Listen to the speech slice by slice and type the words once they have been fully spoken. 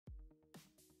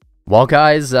Well,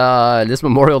 guys, this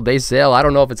Memorial Day sale, I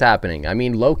don't know if it's happening. I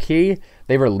mean, low key,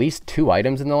 they released 2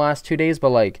 items in the last 2 days, but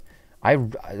like, is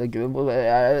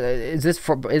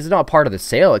it not part of the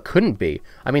sale? It couldn't be.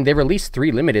 I mean, they released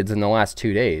 3 limiteds in the last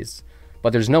 2 days,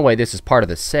 but there's no way this is part of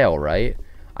the sale, right?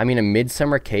 I mean, a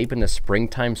midsummer cape and the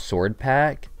springtime sword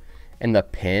pack and the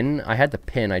pin. I had the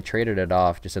pin. I traded it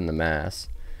off just in the mass.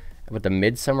 But the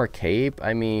midsummer cape,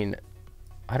 I mean,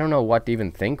 I don't know what to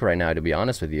even think right now, to be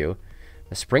honest with you.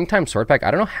 The springtime sword pack, I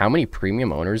don't know how many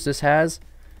premium owners this has.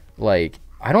 Like,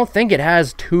 I don't think it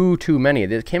has too many.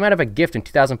 It came out of a gift in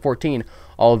 2014,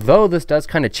 although this does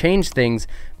kind of change things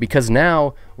because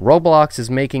now Roblox is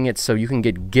making it so you can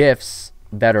get gifts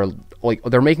that are, like,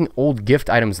 they're making old gift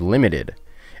items limited.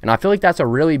 And I feel like that's a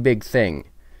really big thing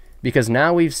because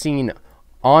now we've seen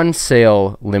on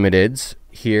sale limiteds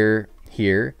here.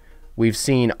 We've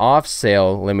seen off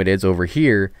sale limiteds over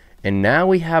here. And now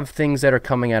we have things that are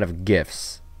coming out of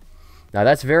gifts. Now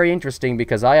that's very interesting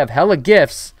because I have hella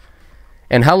gifts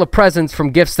and hella presents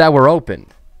from gifts that were opened.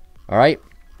 Alright?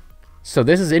 So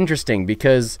this is interesting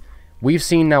because we've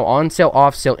seen now on sale,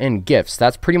 off sale, and gifts.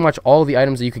 That's pretty much all the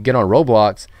items that you could get on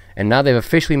Roblox. And now they've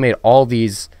officially made all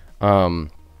these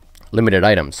limited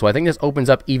items. So I think this opens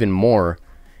up even more.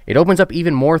 It opens up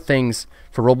even more things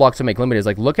for Roblox to make limited.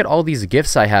 Like, look at all these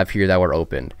gifts I have here that were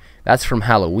opened. That's from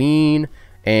Halloween.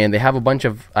 And they have a bunch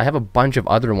of, I have a bunch of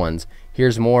other ones.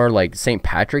 Here's more like St.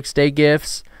 Patrick's Day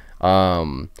gifts.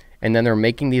 And then they're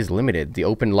making these limited. The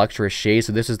open luxurious shades.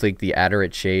 So this is like the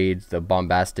Adderant shades, the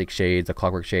bombastic shades, the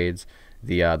clockwork shades,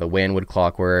 the Wanwood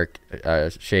clockwork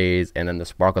shades, and then the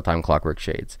Sparkle Time clockwork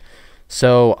shades.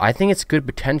 So I think it's good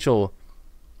potential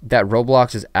that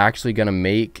Roblox is actually going to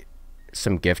make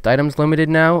some gift items limited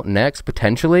now, next,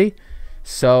 potentially.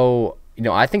 So, you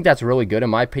know, I think that's really good in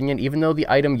my opinion, even though the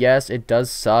item, yes, it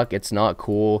does suck. It's not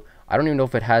cool. I don't even know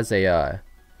if it has a,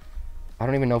 I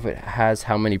don't even know if it has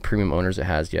how many premium owners it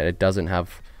has yet. It doesn't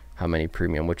have how many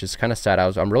premium, which is kind of sad.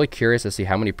 I'm really curious to see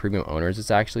how many premium owners it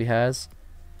actually has,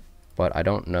 but I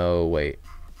don't know. Wait,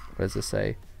 what does this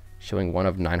say? Showing one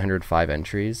of 905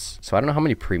 entries. So I don't know how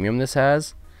many premium this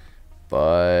has,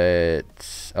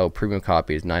 but, oh, premium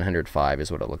copies, 905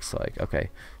 is what it looks like. Okay,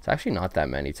 it's actually not that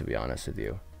many, to be honest with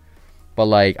you. But,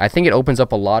 like, I think it opens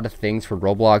up a lot of things for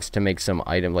Roblox to make some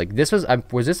item. Like, this was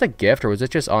this a gift or was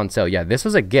it just on sale? Yeah, this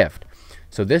was a gift.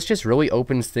 So this just really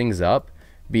opens things up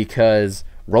because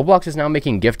Roblox is now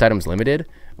making gift items limited,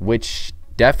 which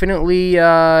definitely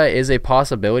is a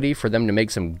possibility for them to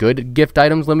make some good gift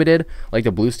items limited, like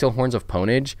the Blue Steel Horns of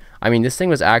Ponage. I mean, this thing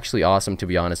was actually awesome, to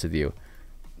be honest with you.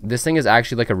 This thing is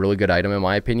actually, like, a really good item in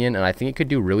my opinion, and I think it could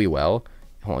do really well.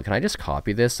 Hold on, can I just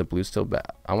copy this? The Blue Steel...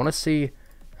 I want to see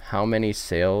how many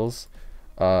sales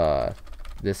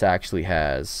this actually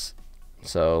has.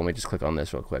 So let me just click on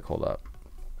this real quick. Hold up.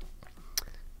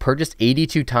 Purchased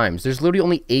 82 times. There's literally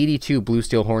only 82 Blue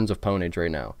Steel Horns of Ponage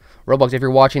right now. Roblox, if you're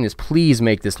watching this, please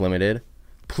make this limited.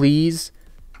 Please.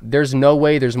 There's no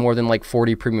way there's more than like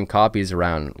 40 premium copies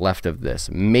around left of this.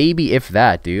 Maybe if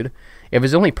that, dude. If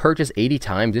it's only purchased 80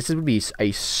 times, this would be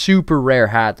a super rare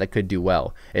hat that could do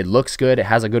well. It looks good. It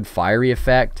has a good fiery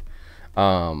effect.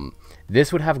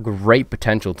 This would have great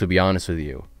potential, to be honest with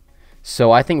you.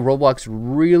 So I think Roblox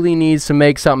really needs to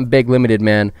make something big limited,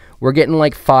 man. We're getting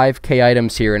like 5K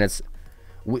items here, and it's...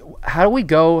 How do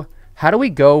we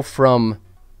go from,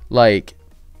 like,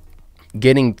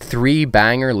 getting 3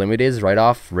 banger limiteds right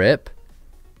off rip?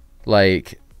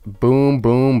 Like, boom,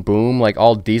 boom, boom, like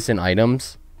all decent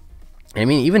items. I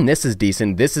mean, even this is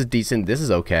decent. This is decent. This is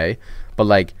okay. But,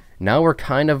 like, now we're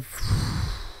kind of...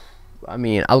 I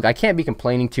mean, I can't be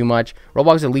complaining too much.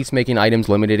 Roblox is at least making items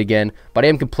limited again, but I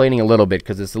am complaining a little bit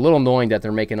because it's a little annoying that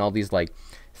they're making all these, like,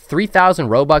 3,000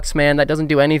 Robux, man. That doesn't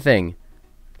do anything.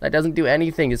 That doesn't do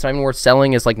anything. It's not even worth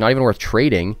selling. It's, like, not even worth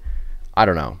trading. I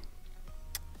don't know.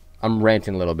 I'm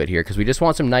ranting a little bit here because we just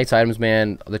want some nice items,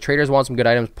 man. The traders want some good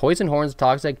items. Poison Horns,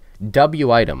 Toxic,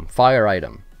 W item, Fire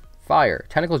item. Fire.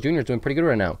 Tentacles Jr. is doing pretty good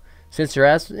right now. Sinister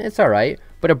S, it's alright,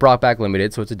 but it brought back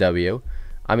limited, so it's a W.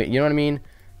 I mean, you know what I mean?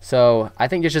 So I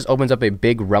think this just opens up a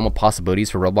big realm of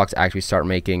possibilities for Roblox to actually start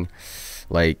making,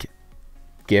 like,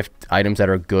 gift items that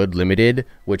are good limited,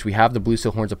 which we have the Blue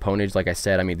Steel Horns of Ponage, like I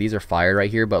said. I mean, these are fire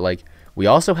right here, but, like, we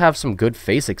also have some good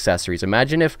face accessories.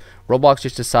 Imagine if Roblox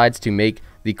just decides to make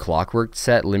the Clockwork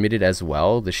set limited as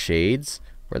well, the shades.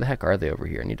 Where the heck are they over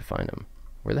here? I need to find them.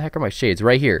 Where the heck are my shades?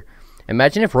 Right here.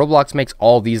 Imagine if Roblox makes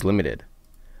all these limited.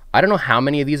 I don't know how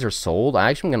many of these are sold.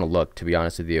 I actually am going to look, to be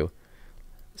honest with you.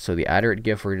 So the Adderant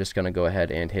gift, we're just going to go ahead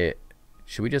and hit.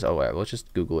 Should we just, oh, let's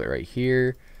just Google it right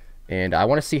here. And I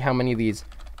want to see how many of these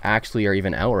actually are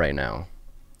even out right now.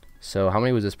 So how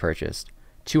many was this purchased?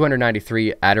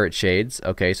 293 Adderate Shades.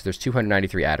 Okay, so there's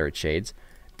 293 Adderate Shades.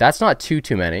 That's not too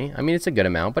many. I mean, it's a good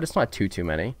amount, but it's not too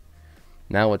many.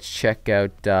 Now let's check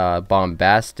out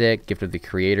Bombastic, Gift of the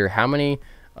Creator. How many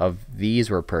of these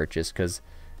were purchased? Because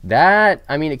that,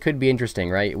 I mean, it could be interesting,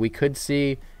 right? We could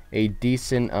see a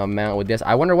decent amount with this.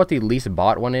 I wonder what the least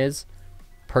bought one is.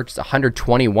 Purchased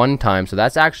 121 times, so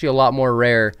that's actually a lot more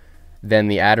rare than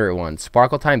the Adderate one.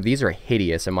 Sparkle Time, these are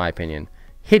hideous in my opinion.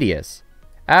 Hideous.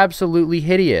 Absolutely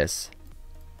hideous.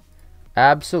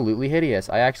 Absolutely hideous.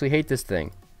 I actually hate this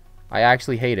thing. I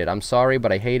actually hate it. I'm sorry,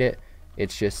 but I hate it.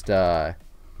 It's just, that's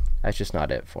just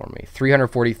not it for me.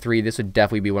 343, this would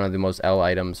definitely be one of the most L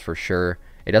items for sure.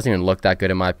 It doesn't even look that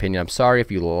good in my opinion. I'm sorry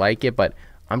if you like it, but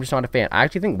I'm just not a fan. I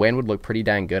actually think Wynn would look pretty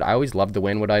dang good. I always loved the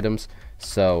Wynwood items,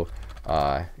 so...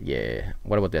 yeah,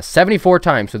 what about this? 74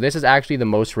 times, so this is actually the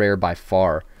most rare by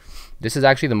far. This is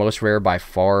actually the most rare by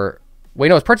far. Wait,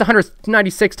 no, it's purchased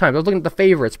 196 times. I was looking at the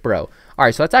favorites, bro.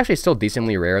 Alright, so that's actually still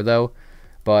decently rare, though.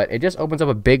 But it just opens up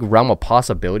a big realm of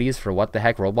possibilities for what the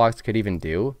heck Roblox could even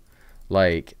do.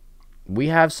 Like, we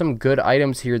have some good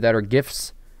items here that are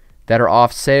gifts that are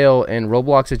off sale, and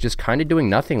Roblox is just kind of doing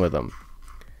nothing with them.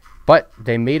 But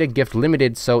they made a gift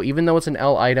limited, so even though it's an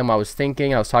L item, I was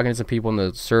talking to some people in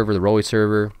the server, the Rolly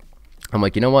server. I'm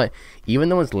like, you know what? Even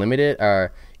though it's limited,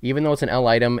 even though it's an L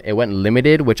item, it went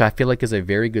limited, which I feel like is a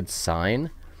very good sign,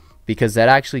 because that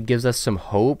actually gives us some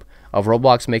hope of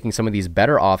Roblox making some of these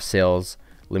better off sales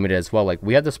limited as well. Like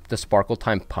we have the Sparkle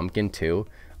Time pumpkin too.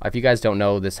 If you guys don't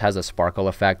know, this has a sparkle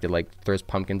effect. It like throws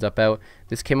pumpkins up out.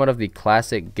 This came out of the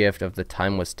classic gift of the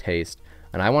Timeless Taste,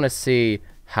 and I want to see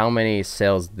how many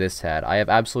sales this had. I have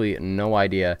absolutely no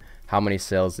idea how many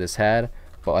sales this had,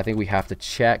 but I think we have to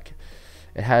check.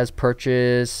 It has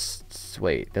purchased,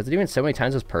 wait, does it even say how many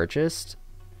times it was purchased?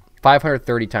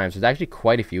 530 times. There's actually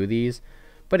quite a few of these,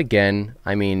 but again,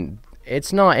 I mean,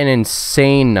 it's not an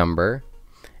insane number.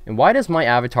 And why does my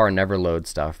avatar never load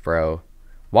stuff, bro?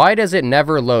 Why does it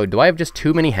never load? Do I have just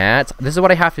too many hats? This is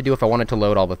what I have to do if I want it to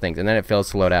load all the things, and then it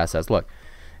fails to load assets. Look.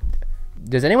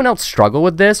 Does anyone else struggle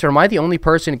with this, or am I the only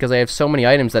person because I have so many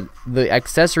items that the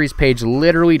accessories page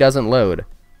literally doesn't load?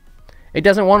 It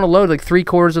doesn't want to load like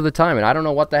 3/4 of the time, and I don't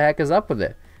know what the heck is up with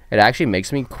it. It actually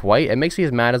makes me it makes me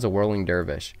as mad as a whirling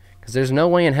dervish, because there's no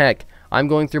way in heck I'm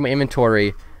going through my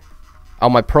inventory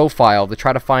on my profile to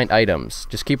try to find items.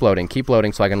 Just keep loading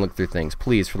so I can look through things.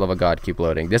 Please, for the love of God, keep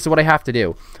loading. This is what I have to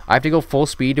do. I have to go full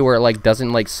speed to where it like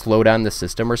doesn't like slow down the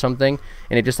system or something,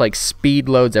 and it just like speed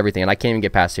loads everything, and I can't even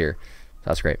get past here.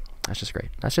 That's great. That's just great.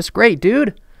 That's just great,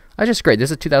 dude. That's just great.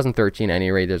 This is 2013 at any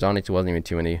rate. There's honestly wasn't even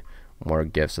too many more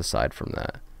gifts aside from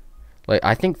that. Like,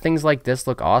 I think things like this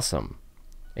look awesome.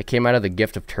 It came out of the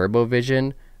gift of Turbo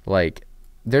Vision. Like,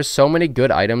 there's so many good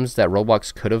items that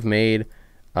Roblox could have made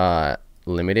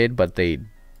limited, but they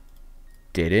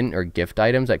didn't. Or gift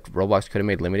items that Roblox could have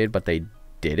made limited, but they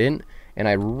didn't. And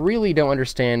I really don't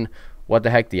understand what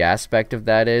the heck the aspect of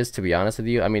that is, to be honest with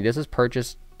you. I mean, this is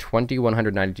purchased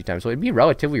 2,192 times, so it'd be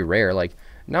relatively rare. Like,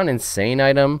 not an insane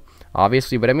item,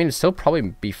 obviously, but I mean, it'd still probably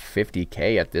be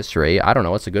 50k at this rate. I don't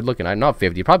know. It's a good looking item. Not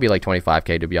 50, probably like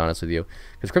 25k, to be honest with you,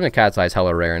 because Crimson Cat's Eye is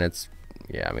hella rare, and it's,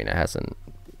 yeah, I mean,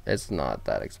 it's not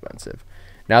that expensive.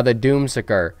 Now the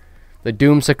Doomsucker,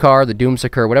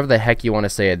 whatever the heck you want to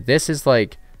say it, this is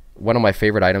like one of my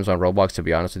favorite items on Roblox, to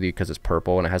be honest with you, because it's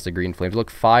purple and it has the green flames.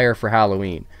 Look, fire for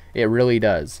Halloween. It really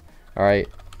does. All right,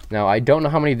 now I don't know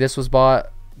how many this was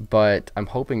bought, but I'm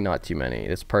hoping not too many.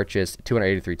 It's purchased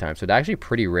 283 times, so it's actually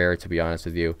pretty rare, to be honest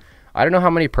with you. I don't know how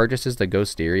many purchases the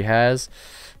Ghost Theory has,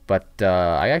 but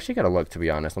I actually gotta look, to be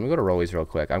honest. Let me go to Rollies real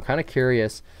quick. I'm kind of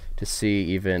curious to see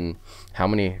even how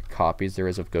many copies there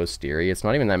is of Ghost Theory. It's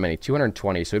not even that many,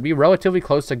 220, so it'd be relatively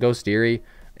close to Ghost Theory,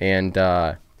 and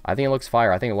I think it looks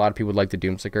fire. I think a lot of people would like the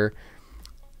Doomsucker.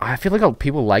 I feel like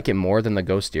people like it more than the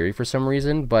Ghost Theory for some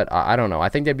reason, but I don't know. I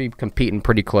think they'd be competing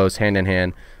pretty close, hand in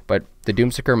hand, but the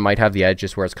Doomsucker might have the edge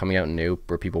just where it's coming out new,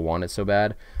 where people want it so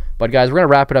bad. But guys, we're going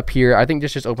to wrap it up here. I think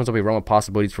this just opens up a realm of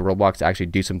possibilities for Roblox to actually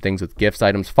do some things with gifts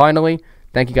items finally.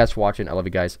 Thank you guys for watching. I love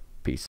you guys. Peace.